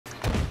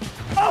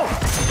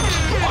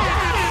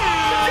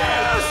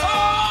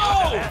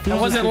That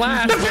wasn't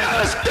last.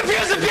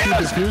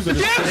 Defuse!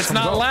 It's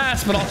not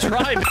last, but I'll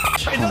try.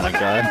 Oh my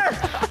god.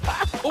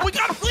 Oh, we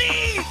gotta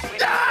flee!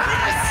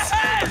 Yes!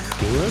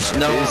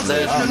 No,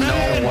 there's no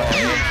way.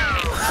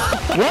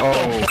 What?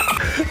 Oh.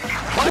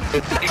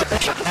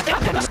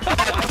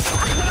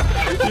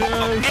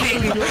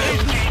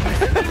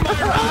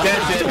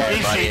 That's it,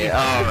 buddy.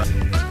 Oh,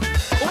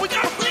 we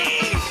gotta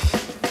flee!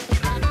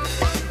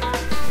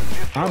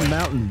 I'm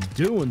Mountain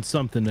doing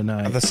something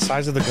tonight. The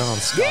size of the gun on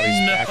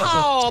Scotty's back.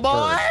 Oh,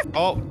 boy!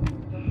 Oh,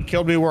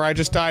 killed me where I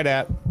just died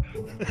at.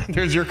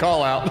 There's your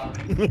call out.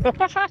 He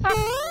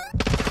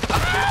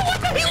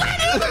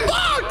landed in the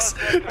box!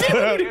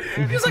 Dude,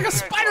 he was like a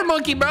spider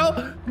monkey,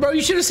 bro. Bro,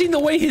 you should have seen the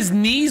way his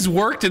knees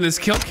worked in this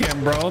kill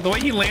cam, bro. The way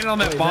he landed on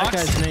that box.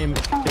 That guy's name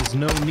is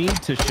No Need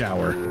to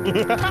Shower.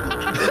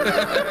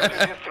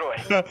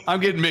 I'm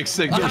getting mixed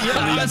signals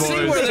from I these see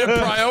boys. where their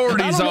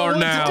priorities are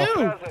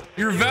now.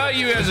 Your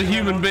value as a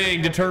human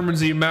being determines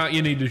the amount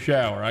you need to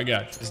shower. I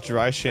got you. Does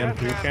dry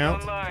shampoo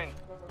count?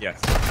 Yes.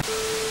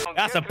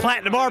 That's a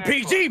platinum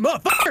RPG,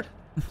 motherfucker!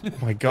 Oh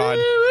my god.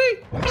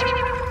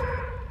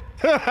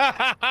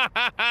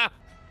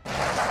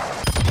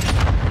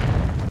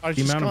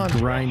 The amount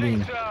of grinding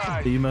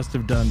that you must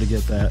have done to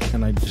get that,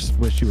 and I just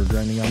wish you were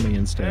grinding on me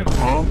instead.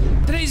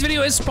 Today's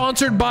video is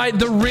sponsored by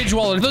the Ridge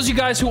Wallet. For those of you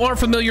guys who aren't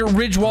familiar,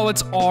 Ridge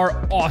Wallets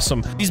are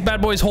awesome. These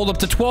bad boys hold up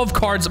to 12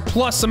 cards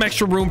plus some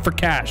extra room for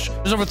cash.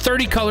 There's over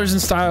 30 colors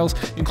and styles,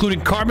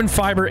 including carbon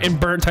fiber and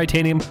burnt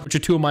titanium, which are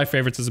two of my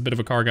favorites as a bit of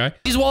a car guy.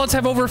 These wallets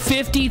have over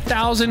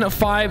 50,000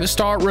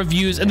 5-star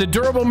reviews, and the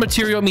durable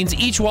material means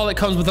each wallet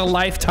comes with a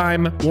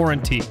lifetime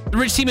warranty. The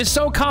Ridge team is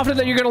so confident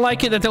that you're gonna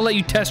like it that they'll let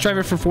you test drive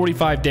it for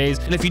 45 days,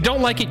 and if you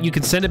don't like it, you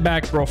can send it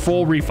back for a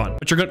full refund,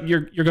 but you're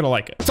gonna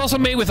like it. It's also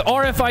made with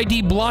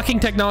RFID blocking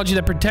technology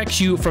that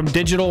protects you from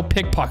digital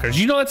pickpockets.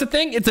 You know that's a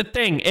thing? It's a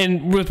thing,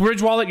 and with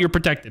Ridge Wallet, you're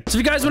protected. So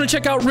if you guys want to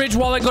check out Ridge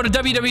Wallet, go to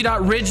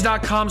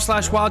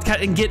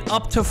www.ridge.com/wildcat and get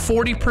up to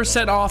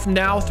 40% off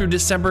now through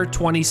December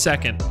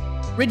 22nd.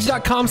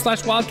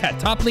 Ridge.com/wildcat,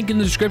 top link in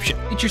the description.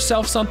 Get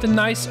yourself something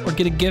nice or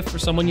get a gift for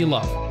someone you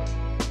love.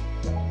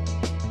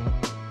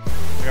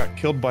 I got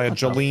killed by a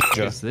Jolene. What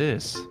is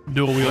this?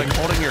 Dual wheel. Like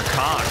holding your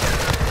cock.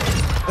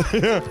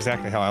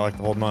 Exactly how I like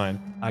to hold mine.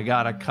 I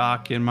got a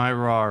cock in my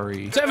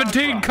Rari.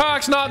 17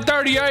 cocks, not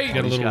 38. You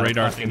got a He's little got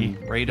radar fucking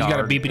thingy. radar He's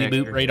got a beepity boop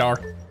detector.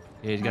 radar.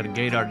 Yeah, he's got a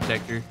gaydar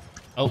detector.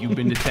 Oh. You've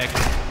been detected.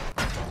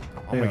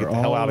 I'm gonna get the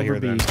hell out of here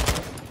then.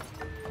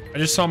 I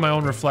just saw my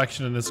own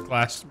reflection in this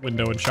glass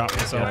window and shot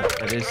myself. Yeah,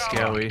 that is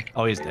scary.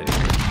 Oh, he's dead.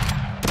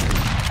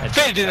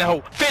 Fit it in the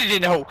hole! Fit it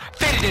in the hole!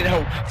 Fit it in the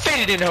hole! Fit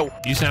it in the hole!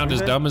 You sound as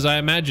dumb as I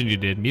imagined you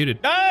did.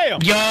 Muted.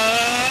 Damn!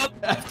 Yup!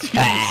 After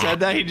you said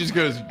that, he just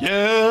goes,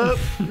 yep.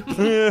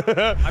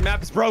 My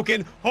map is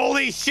broken.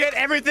 Holy shit,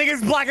 everything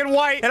is black and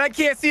white, and I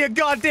can't see a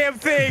goddamn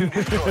thing.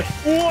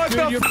 What Dude,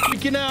 the you're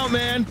freaking out,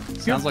 man. You're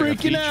Sounds like a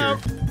freaking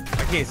out. feature.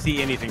 I can't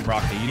see anything,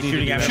 Broccoli. You need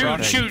shooting to at do me, that.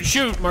 Broccoli?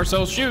 Shoot,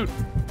 Marcel, shoot.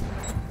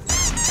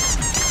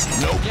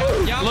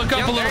 Yup, Look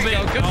up a little bit.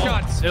 Good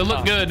shots. It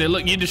looked good.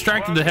 You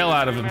distracted the hell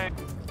out of him.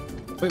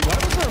 Wait, why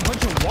was there a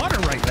bunch of water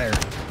right there?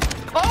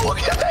 Oh,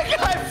 look at that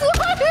guy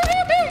flying!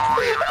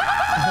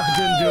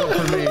 Didn't do it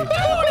for me.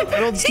 I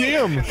don't see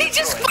him. He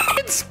just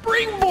fucking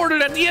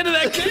springboarded at the end of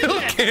that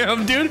kill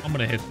cam, dude. I'm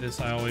gonna hit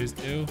this. I always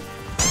do.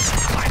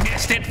 I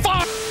missed it.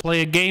 Fuck.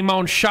 Play a game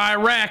on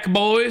Chirac,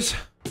 boys.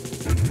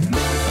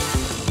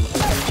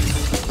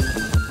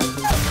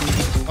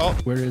 Oh,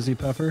 where is he,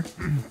 Puffer?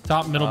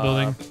 Top middle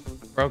building.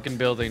 Broken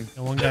building.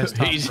 And one guy's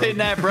top. He's in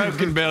that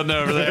broken building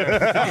over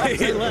there.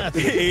 He's in that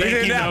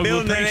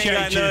building that ain't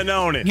got nothing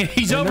on it. Yeah,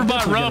 he's over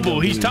by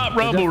Rumble. He's top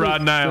Rumble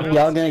right now.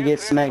 Y'all gonna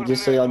get smacked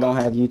just so y'all don't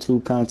have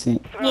YouTube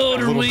content.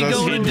 What are we does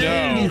gonna he do?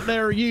 know.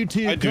 Their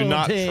YouTube I do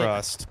not content.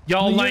 trust.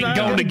 Y'all You're ain't not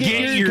gonna gonna get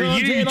get your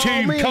your content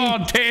on YouTube me.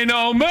 content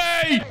on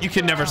me. You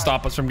can never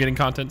stop us from getting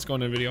content. It's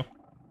going in a video.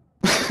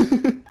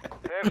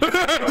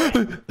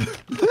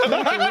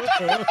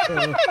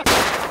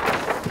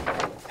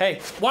 Hey,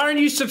 why aren't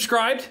you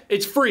subscribed?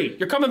 It's free.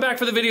 You're coming back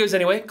for the videos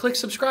anyway. Click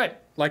subscribe.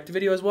 Like the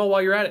video as well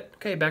while you're at it.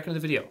 Okay, back into the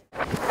video.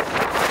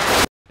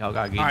 Y'all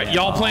gotta get All right, that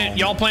y'all bomb.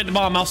 plant the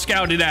bomb. I'll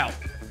scout it out.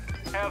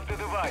 Have the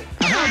device.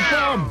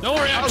 Don't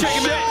worry, I'm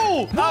checking back.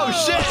 Oh,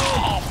 shit!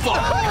 Oh,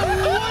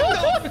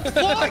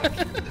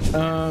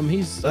 fuck.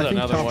 He's, I think,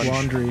 another top one.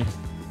 laundry.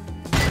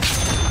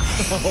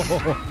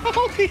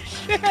 Holy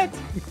shit!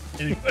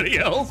 Anybody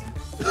else?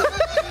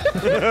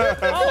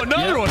 Oh,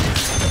 another one.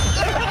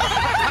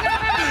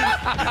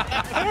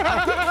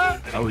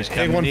 Oh, he's Hey,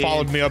 coming one in.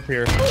 followed me up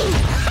here.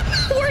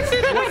 Where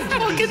did that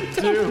fucking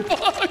do?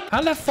 How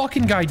did that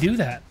fucking guy do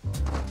that?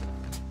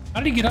 How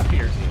did he get up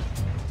here?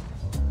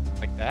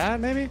 Like that,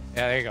 maybe?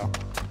 Yeah, there you go.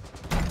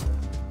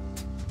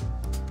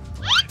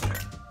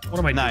 What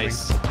am I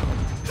Nice. doing?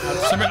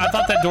 I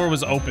thought that door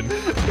was open.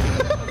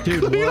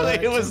 Dude, Clearly,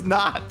 what? it was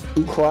not.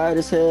 You quiet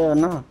as hell,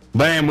 no.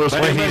 Bam, Will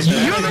Smith.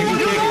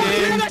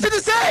 Nothing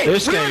to say!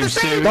 This game's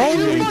serious.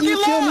 Don't let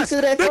you kill me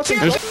to that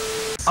fucking.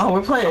 Oh,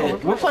 we're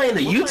playing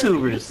the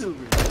YouTubers.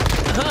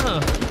 Huh.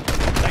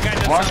 That That guy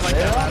doesn't sound like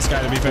that last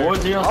guy, to be fair.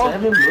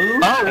 407 blue.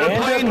 Oh,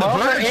 we're playing the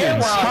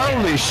virgins.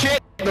 Holy shit.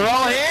 They're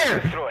all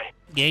here.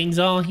 Gang's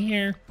all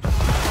here.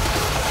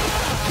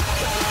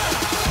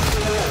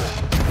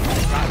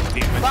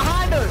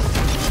 Behind us!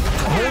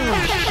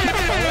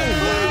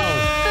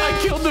 I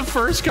killed the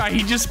first guy.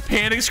 He just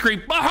panic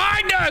screamed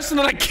behind us, and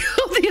then I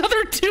killed the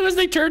other two as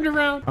they turned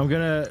around. I'm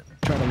gonna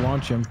try to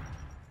launch him.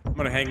 I'm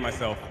gonna hang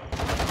myself.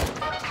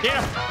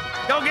 Get him!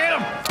 Go get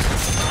him!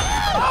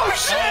 Oh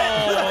shit!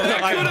 Oh,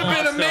 that could have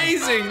been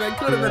amazing. That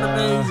could have been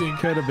amazing.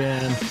 Could have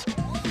been.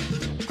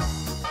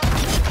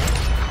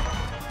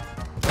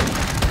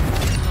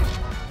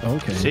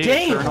 Okay. See,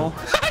 Damn! Colonel?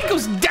 He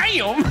goes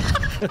damn.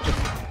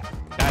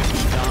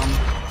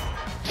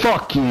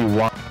 Fuck you.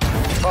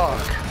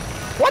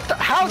 What the?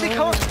 How's he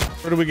coming?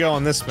 Where do we go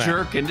on this map?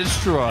 Jerk and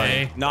destroy.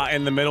 Hey. Not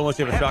in the middle unless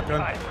you have a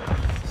shotgun.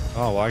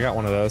 Oh, well, I got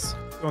one of those.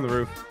 Go on the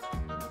roof.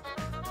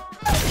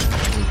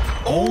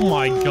 Oh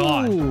my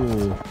god.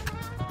 Ooh.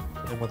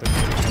 I don't want them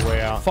getting my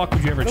way out. Fuck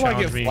would you ever How do I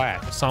challenge get me?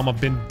 flat? Osama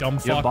bin dumb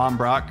You have fuck. bomb,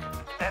 Brock?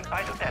 What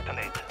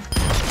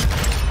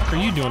are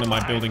you doing in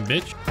my building,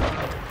 bitch?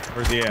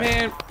 Where's he at?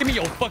 Man, give me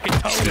your fucking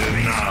toe.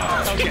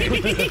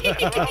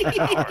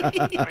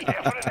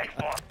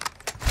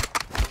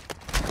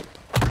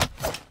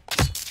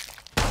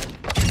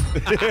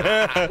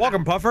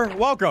 Welcome, Puffer.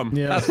 Welcome.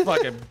 Yeah. That's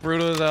fucking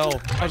brutal as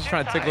hell. I was just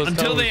trying to tickle his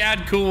Until toes. they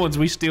add cool ones,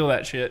 we steal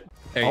that shit.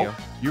 There you go.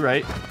 You're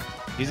right.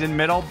 He's in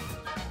middle.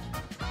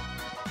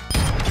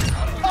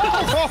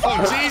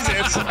 Oh,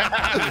 Jesus!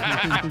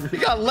 You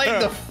got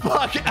laid the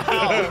fuck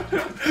out.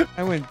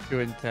 I went 2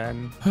 and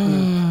 10.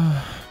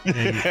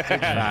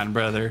 Fine,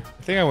 brother.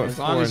 I think I went As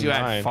 4 long as and you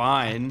 9. had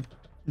fine.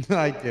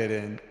 I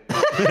didn't.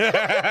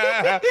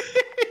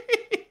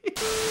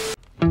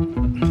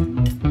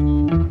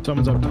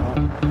 Someone's up top.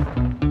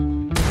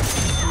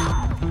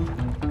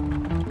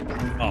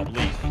 Oh,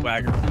 please.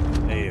 Swagger.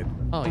 Dead.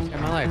 Oh, you saved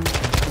my life.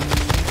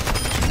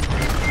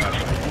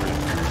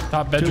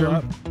 Top Two bedroom.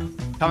 up.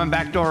 Coming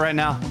back door right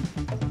now.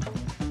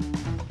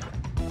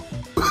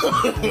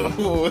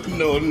 Oh,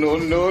 no, no,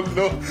 no,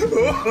 no.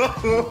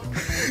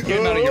 Get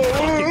him out of your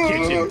fucking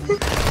kitchen.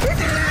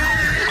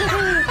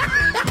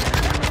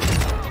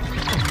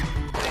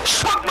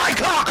 Suck my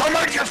cock! I'll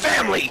murder your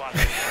family!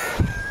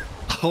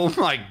 Oh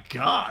my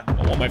god.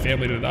 I want my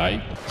family to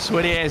die.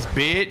 Sweaty ass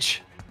bitch.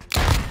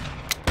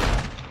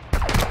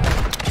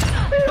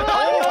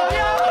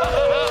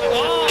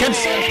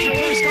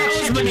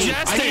 It's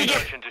majestic.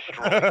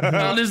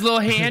 Held his little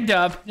hand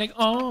up. Like,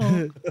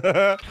 oh.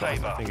 That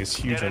thing is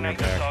huge on your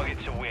back.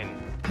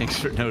 Thanks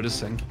for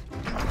noticing.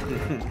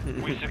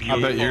 I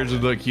bet yours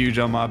would look huge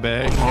on my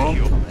back. I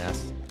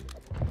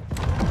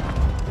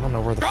don't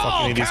know where the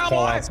fuck any of these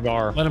callouts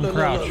are. Let him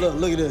crouch.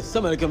 Look at this.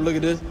 Somebody come look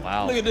at this.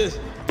 Wow. Look at this.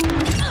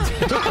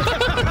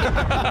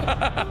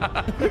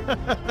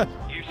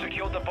 You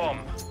secured the bomb.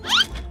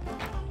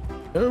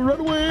 Run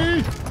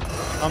away.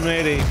 I'm an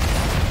 80.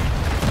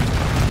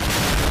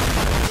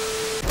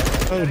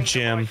 Oh,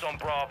 Jim. On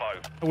Bravo.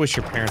 I wish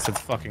your parents had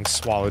fucking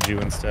swallowed you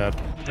instead.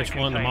 Which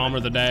one, the mom or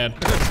the dad?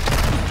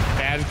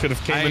 Dad could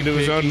have came I into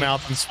his own picky.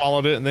 mouth and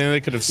swallowed it, and then they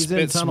could have He's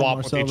in spit tunnel, swap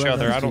with Marcel, each right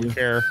other. next I to don't you.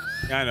 care.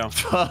 Yeah, I know.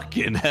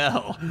 Fucking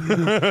hell.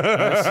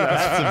 That's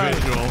a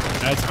visual.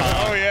 That's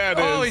hot. Oh, yeah, it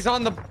is. Oh, he's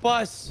on the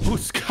bus. Oh,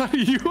 Scotty,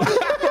 you.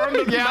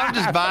 Yeah, I'm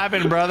just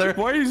vibing, brother.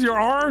 Why is your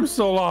arm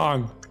so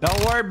long? Don't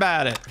worry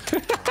about it.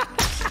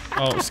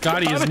 Oh,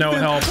 Scotty is no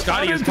help.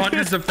 Scotty is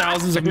hundreds of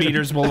thousands of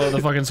meters below the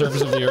fucking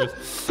surface of the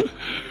earth.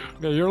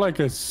 Yeah, you're like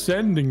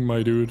ascending,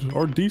 my dude,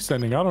 or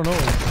descending. I don't know.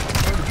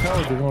 Hard to tell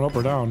if you're going up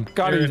or down. You're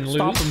Scotty, in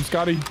stop loose. him,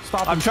 Scotty.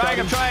 Stop him. I'm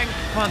trying. Scotty.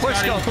 Come on, Quick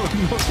Scotty. scope.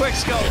 Quick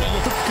scope. He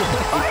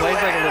plays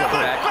like a little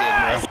brat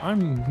kid, bro.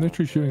 I'm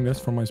literally shooting this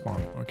from my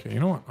spawn. Okay, you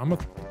know what? I'm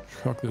gonna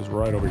chuck this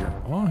right over here.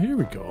 Oh, here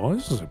we go.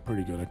 This is a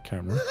pretty good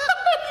camera.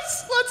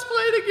 Let's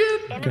play it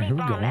again. Okay, here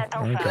we go. There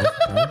we go.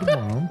 Grab the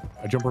bomb.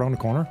 I jump around the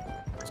corner.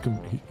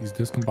 He's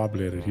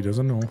discombobulated. He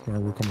doesn't know where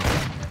we're coming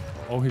from.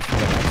 Oh, he's from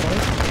the outside.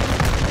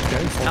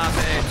 Okay, so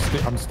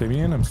I'm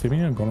stimming.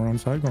 I'm going around the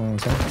side.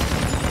 This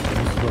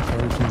is what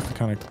Courage needs to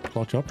kind of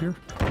clutch up here.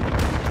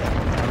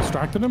 I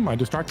distracted him. A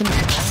little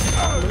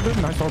bit.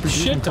 Nice RPG.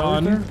 Shit from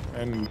on. Courage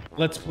there. And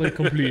Let's play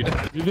complete.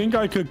 you think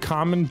I could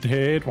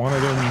commentate one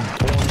of them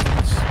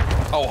tournaments?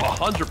 Oh,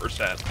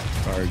 100%.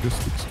 Sorry,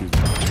 just excuse me.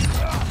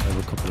 I have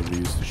a couple of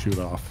these to shoot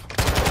off.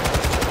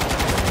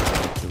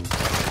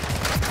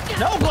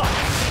 No block. I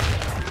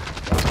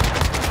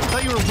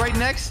thought you were right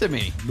next to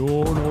me.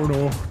 No,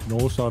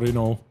 sorry,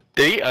 no.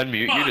 Did he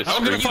unmute you to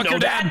I'm gonna fuck your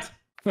dad.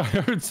 I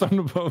heard something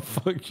about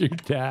fuck your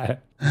dad.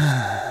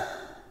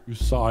 You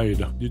sighed.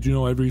 Did you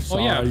know every sigh? Oh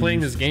yeah, playing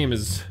you- this game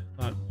is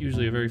not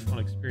usually a very fun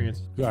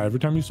experience. Yeah, every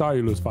time you sigh,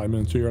 you lose 5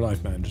 minutes of your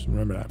life, man. Just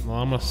remember that. Well,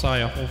 I'm gonna sigh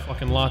a whole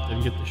fucking lot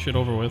then get this shit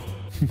over with.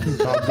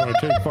 God's gonna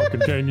take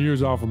fucking 10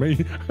 years off of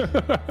me.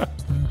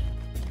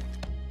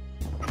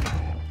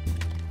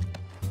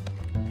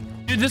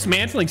 Dude, this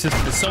mantling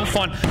system is so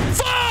fun.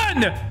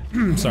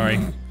 Fun! Sorry.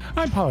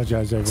 I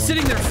apologize, everyone.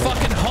 Sitting there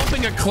fucking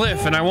humping a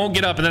cliff and I won't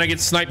get up and then I get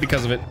sniped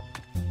because of it.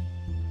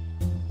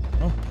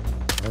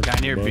 Guy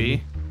near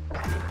B.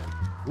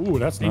 Ooh,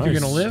 that's Think nice.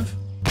 you're gonna live?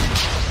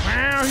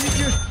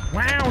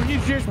 Wow,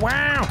 he's just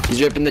wow.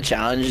 He's ripping the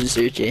challenge in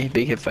Suchi.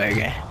 Big hip fire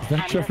guy. Is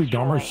that Jeffrey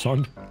Dahmer's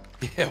son?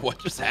 Yeah, what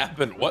just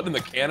happened? What in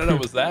the Canada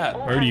was that?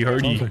 Hardy.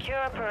 Ripping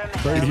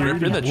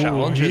the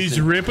challenges.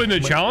 He's ripping the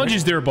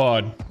challenges there,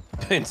 bud.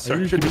 In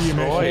search of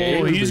destroy.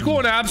 Oh, he's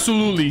going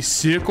absolutely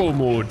sicko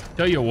mode.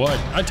 Tell you what,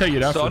 I tell you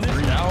that Sun for is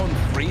free. down,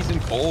 freezing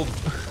cold.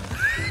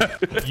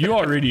 You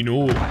already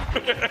know.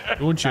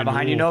 Don't you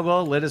Behind you, know?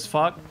 Nogo, lit as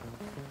fuck.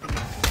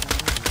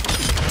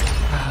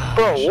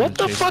 Bro, what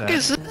the fuck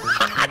is this?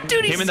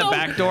 Dude, Came in the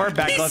back door,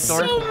 back he's left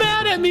door. so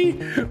mad at me.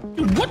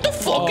 Dude, what the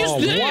fuck is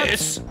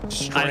this?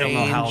 I don't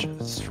know how.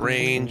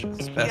 Strange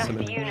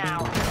specimen.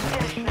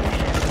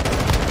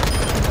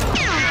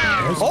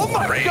 Oh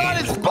my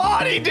god, his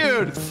body,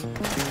 dude!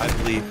 I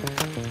believe.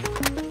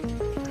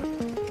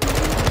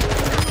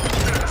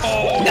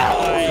 Oh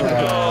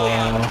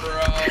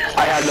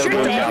I have no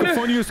game sound. The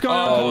funniest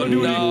guy. Oh,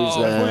 no.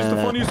 Where's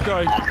the funniest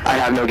guy? I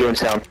have no game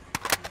sound.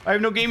 I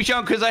have no game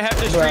sound because I have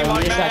to stream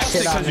on max.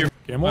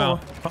 Game Wow.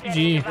 over.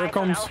 Gee. Here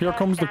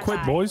comes the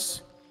quit,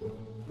 boys.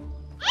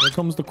 Here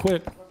comes the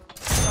quit.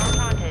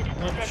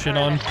 Oh, shit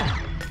on.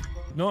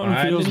 Nothing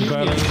Alright, feels then you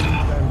better get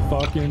than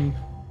fucking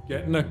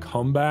getting a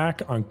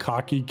comeback on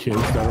cocky kids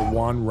that are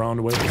one round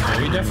away.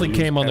 We definitely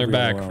came on their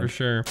back for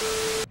sure.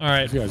 All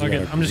right, These guys okay.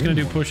 gotta- I'm just gonna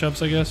do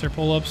push-ups, I guess, or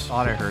pull-ups.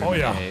 Thought I heard. Oh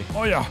yeah, hey.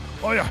 oh yeah,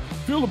 oh yeah.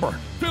 Feel the burn,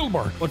 feel the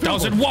burn.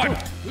 1001,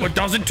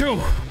 1002,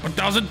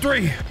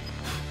 1003.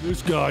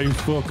 This guy is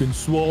fucking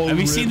swole. Have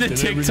you seen the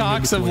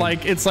TikToks of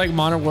like, it's like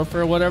Modern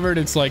Warfare or whatever, and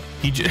it's like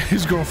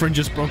his girlfriend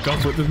just broke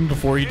up with him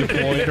before he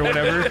deployed or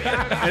whatever,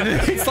 and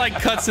then it's like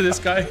cuts to this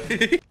guy.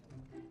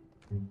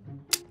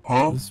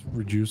 This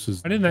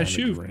reduces. Why didn't I damage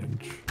shoot?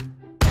 Range.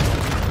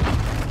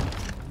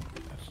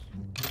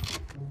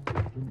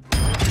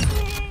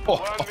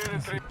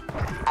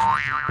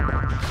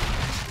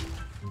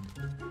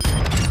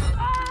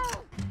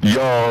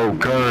 Yo,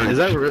 Kurt. Is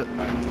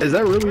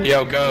that really?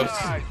 Yo, Ghost.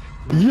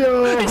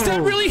 Yo. Is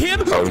that really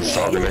him? I'm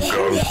sorry,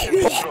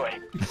 ghost.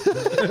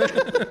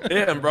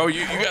 Damn, bro,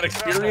 you got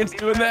experience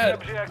doing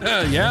that?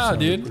 Yeah,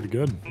 dude. Pretty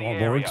good. All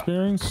more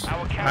experience.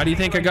 How do you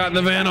think I got in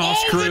the Van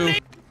Oss crew?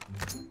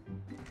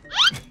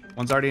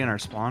 One's already in our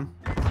spawn.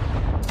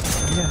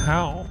 Yeah,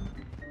 how?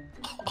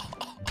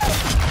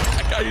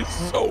 That guy is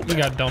so mad. We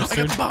got I got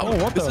dumpstered. the bomb.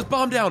 what This the- is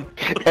bomb down.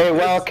 Hey,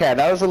 Wildcat,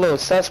 that was a little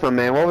sus, my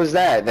man. What was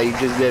that you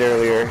just did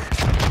earlier?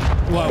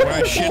 What, where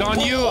I shit on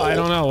you? I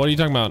don't know. What are you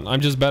talking about?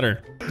 I'm just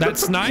better. That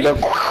snipe?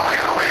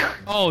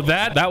 Oh,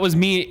 that was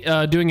me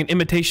doing an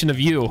imitation of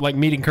you, like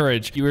meeting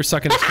courage. You were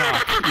sucking his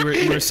cock.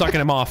 You were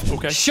sucking him off.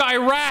 Okay.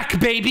 Chirac,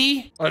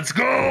 baby. Let's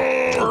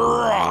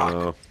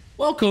go.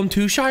 Welcome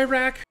to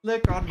Chirac.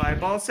 Lick on my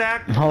ball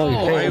sack. Holy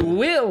Oh, I shit.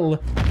 will. Is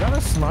that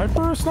a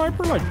sniper? A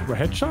sniper like a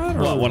headshot?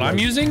 Or What I'm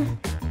like- using?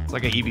 It's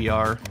like an EBR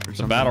or It's a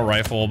something. battle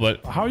rifle,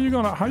 but How you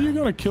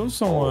gonna kill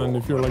someone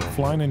if you're like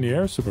flying in the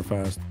air super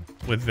fast?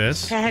 with this.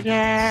 7 speed.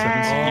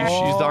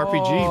 She's the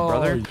RPG,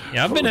 brother.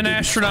 Yeah, I've been an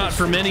astronaut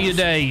for many a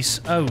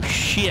days. Oh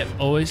shit,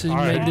 boys, you All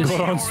made right, this. go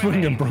down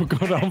swinging, bro.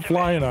 Go down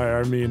flying.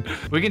 I mean,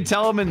 We can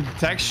tell him in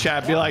text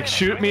chat, be like,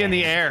 shoot me in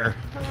the air.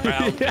 Bro,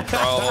 our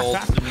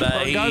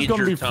guy's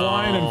gonna be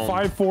flying in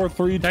 5, 4,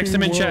 3, 2, Text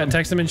him in 1. chat.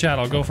 Text him in chat.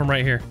 I'll go from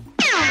right here.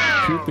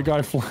 Shoot the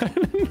guy flying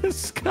in the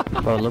sky.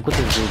 Bro, look what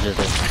this dude just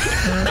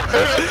did.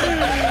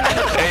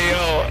 Hey,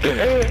 yo.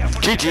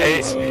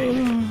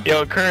 GG.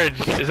 Yo,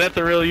 Courage, is that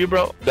the real you,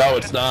 bro? No,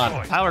 it's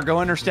not. Tyler,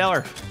 go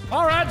interstellar.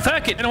 All right,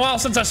 fuck it. Been a while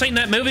since I've seen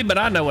that movie, but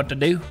I know what to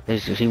do.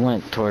 He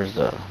went towards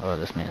the. Oh,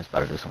 this man's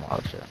about to do some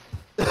wild shit.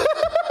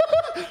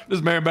 This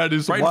man better do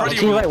some Right in front of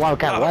Too you. late,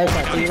 Wildcat.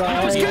 Wildcat. Too Go late.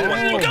 out,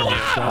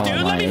 dude.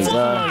 Oh Let me my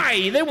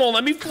fly. They won't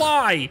let me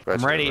fly.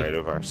 I'm ready.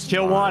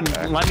 Kill one.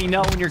 Let me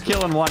know when you're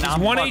killing one.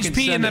 I'm 1 fucking HP in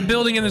sending. the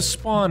building in the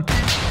spawn.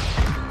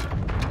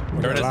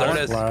 There it is, there it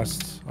is.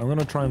 Blast. I'm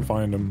gonna try and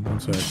find him. One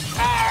sec.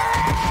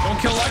 Don't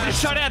kill I like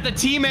shot at the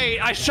teammate.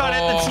 I shot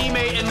at the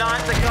teammate and not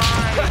the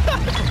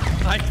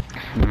guy.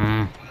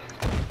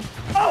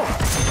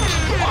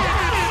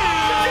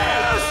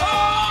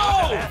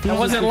 That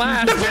wasn't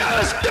last.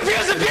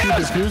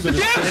 Defuse it.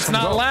 It's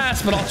not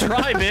last, but I'll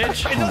try,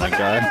 bitch. Oh my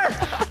god.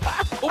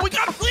 Oh, we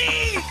gotta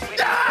flee.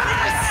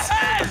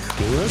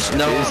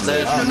 No,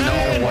 there's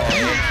no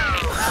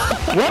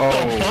way.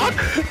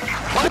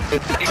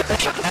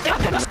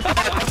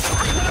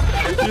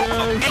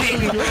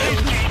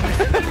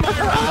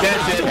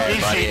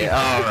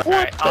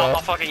 Alright, I'll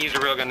fucking use a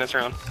real gun this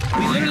round.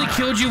 We literally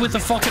killed you with a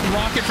fucking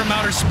rocket from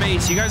outer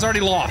space. You guys already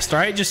lost, all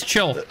right? Just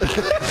chill.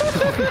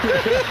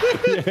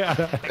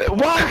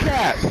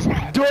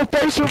 Wildcat! Do a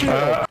face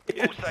reveal!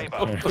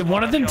 Did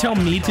one of them tell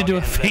me to do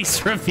a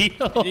face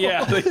reveal?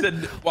 Yeah, they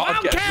said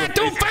Wildcat,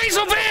 do a face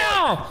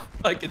reveal!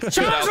 Like it's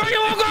Show us what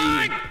you look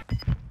like!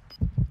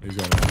 He's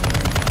got it.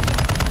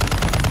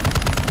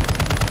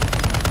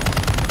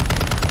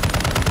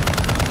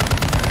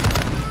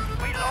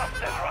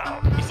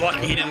 He's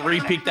lucky he didn't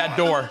re-peek that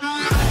door.